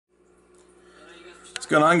What's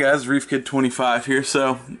going on, guys? Reef Kid 25 here.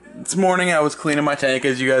 So this morning I was cleaning my tank.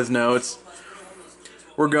 As you guys know,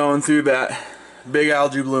 we're going through that big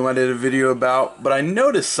algae bloom I did a video about, but I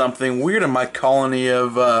noticed something weird in my colony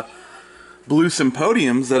of blue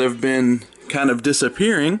sympodiums that have been kind of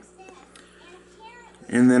disappearing.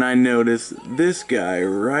 And then I noticed this guy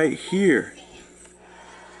right here.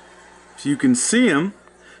 So you can see him.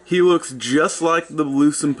 He looks just like the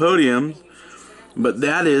blue sympodiums, but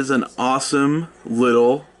that is an awesome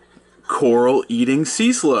little coral eating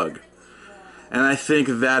sea slug. And I think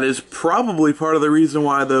that is probably part of the reason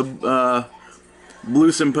why the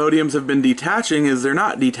blue sympodiums have been detaching. Is they're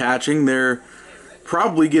not detaching, they're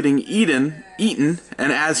probably getting eaten,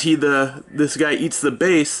 and as this guy eats the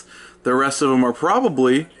base, the rest of them are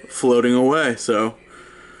probably floating away. So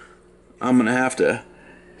I'm gonna have to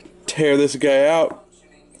tear this guy out.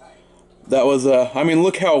 That was I mean,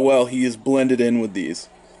 look how well he is blended in with these.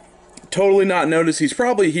 Totally not noticed. He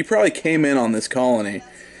probably came in on this colony,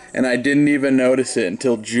 and I didn't even notice it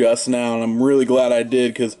until just now, and I'm really glad I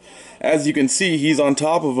did, because as you can see, he's on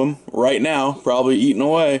top of them right now, probably eating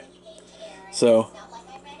away. So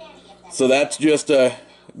that's just a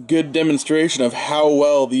good demonstration of how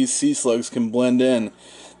well these sea slugs can blend in.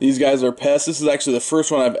 These guys are pests. This is actually the first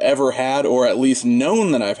one I've ever had, or at least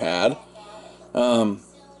known that I've had,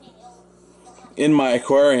 in my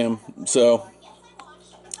aquarium. So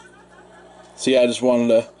yeah, I just wanted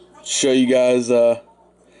to show you guys that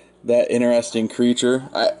interesting creature.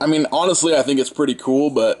 I mean, honestly, I think it's pretty cool,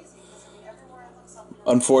 but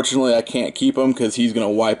unfortunately I can't keep him because he's gonna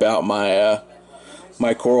wipe out my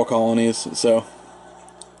my coral colonies. So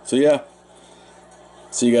yeah,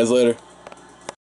 see you guys later.